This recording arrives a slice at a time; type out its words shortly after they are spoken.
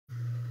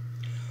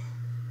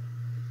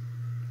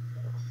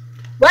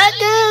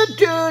to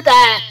do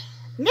the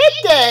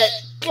knitted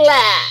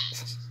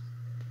class.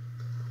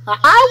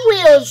 I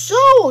will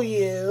show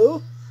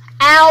you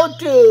how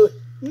to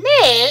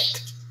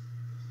knit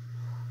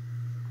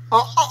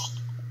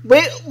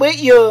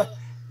with your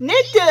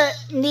knitted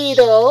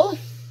needle,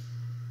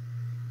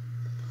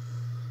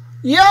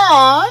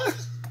 yarn,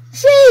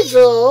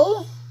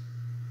 scissors.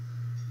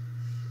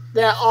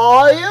 That's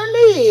all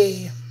you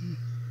need.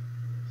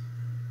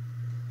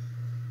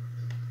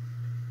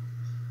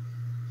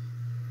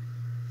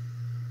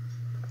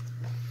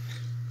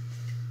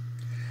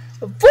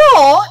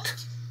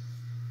 Fourth,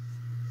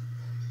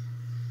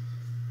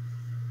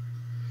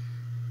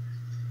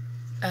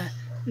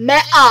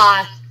 make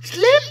a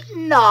slip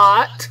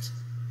knot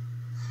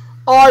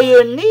on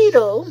your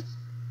needle.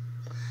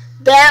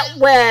 That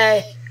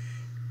way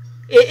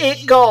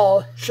it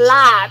goes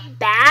slide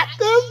back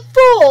and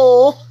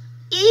forth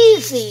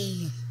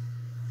easy.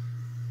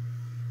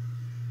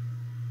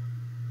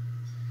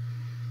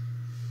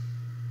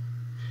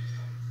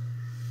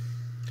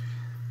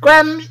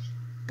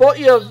 Put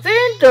your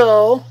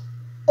window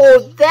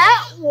on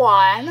that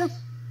one.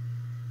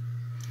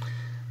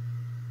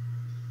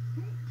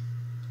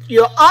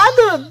 Your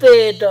other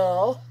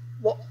window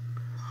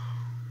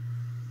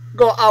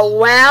go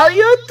around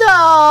your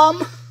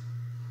thumb,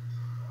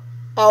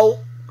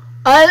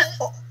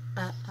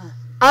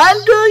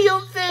 under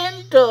your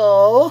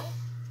window.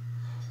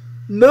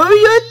 Move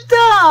your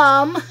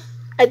thumb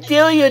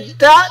until you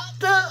dot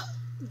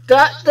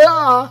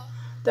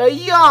the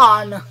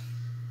yarn.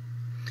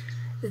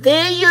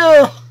 Then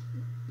you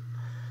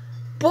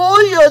pull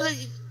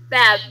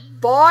that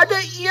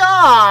border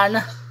yarn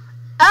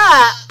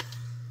up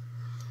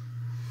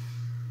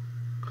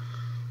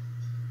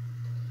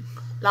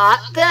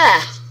like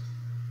that.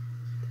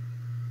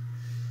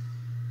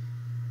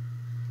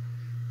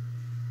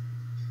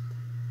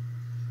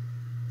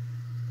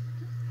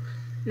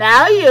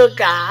 Now you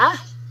got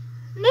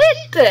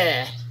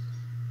knitted.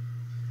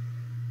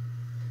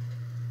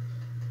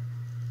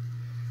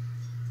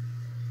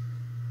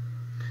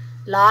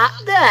 Like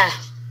that.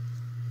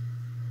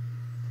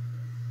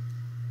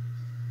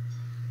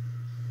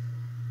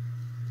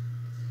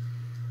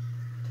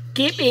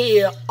 Keep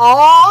it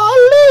all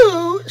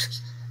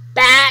loose,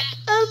 back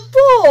and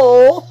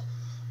forth,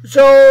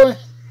 so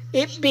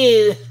it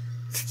be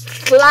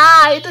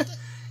slide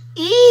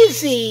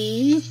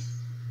easy.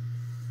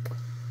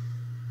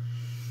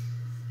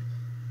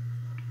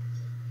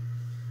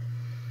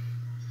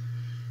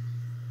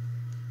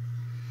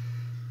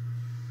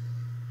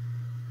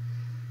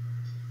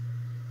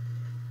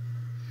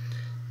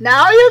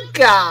 Now you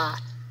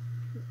got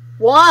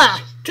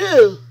 1,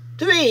 2,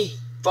 3,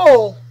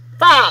 4,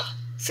 5,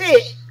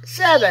 6,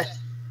 7,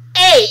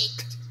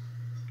 8.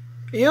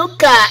 You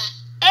got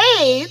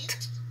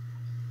 8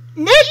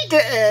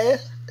 knitted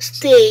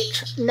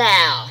stitches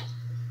now.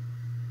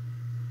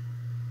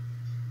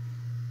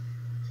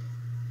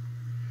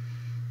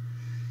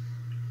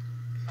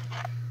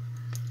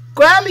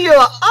 Grab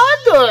your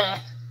other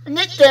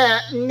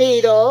knitted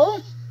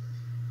needle.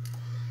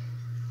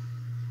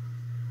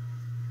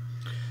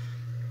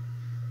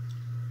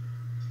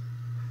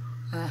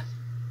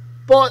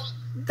 Put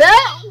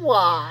that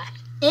one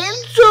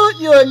into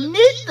your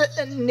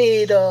knitted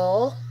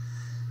needle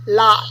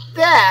like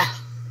that.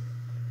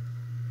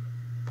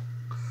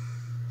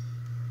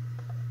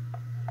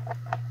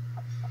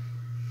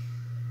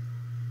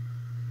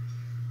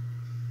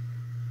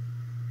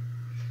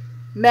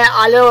 Make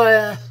a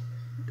little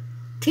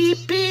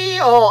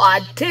teepee or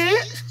a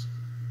tip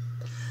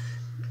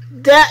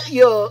that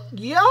your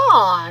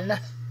yarn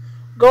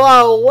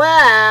go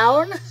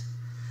around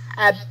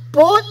and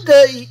put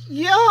the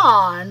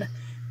yarn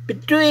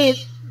between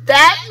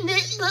that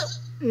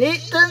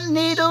knitted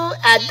needle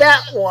and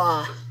that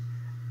one.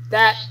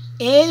 That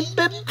in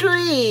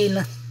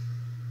between.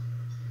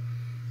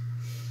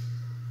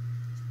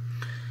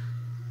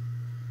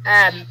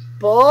 And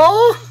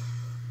pull.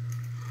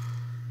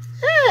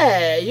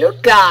 Hey, you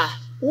got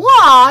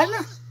one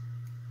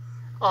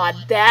on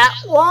that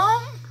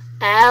one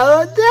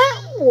and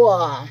that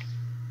one.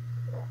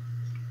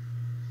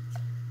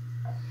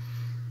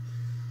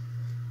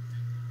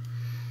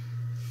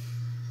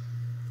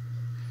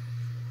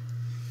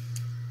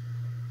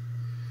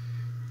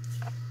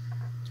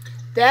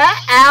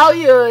 That's how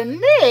you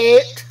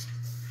knit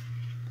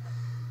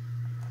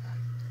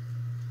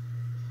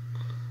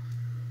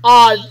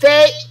on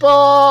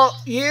Facebook,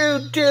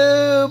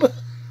 YouTube,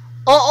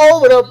 all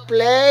over the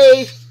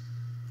place.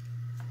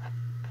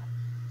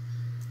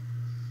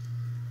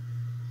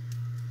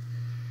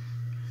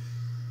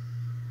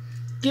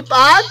 Keep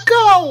on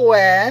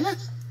going.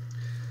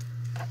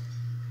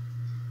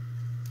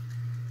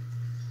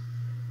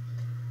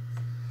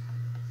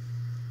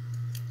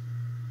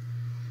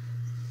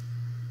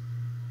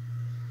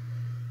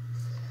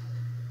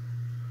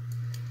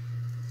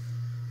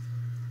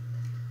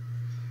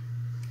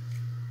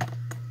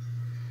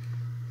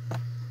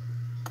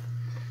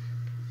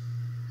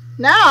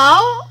 Now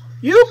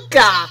you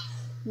got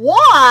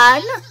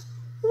one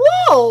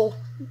row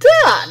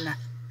done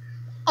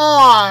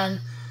on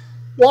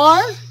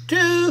 1,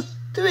 2,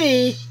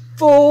 3,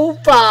 4,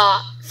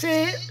 5,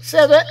 6,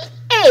 7,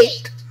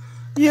 8.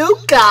 You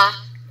got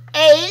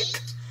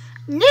 8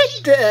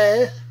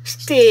 knitting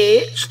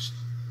stitches.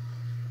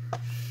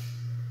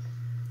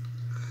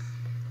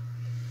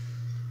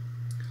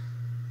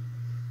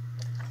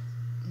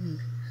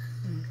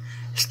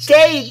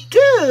 Stay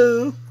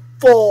tuned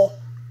for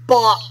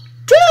part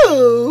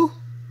 2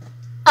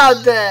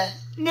 of the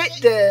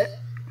knitting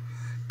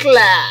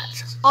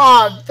class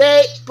on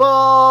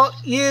Facebook,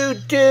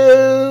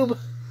 YouTube,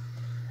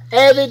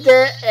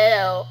 everything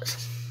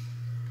else.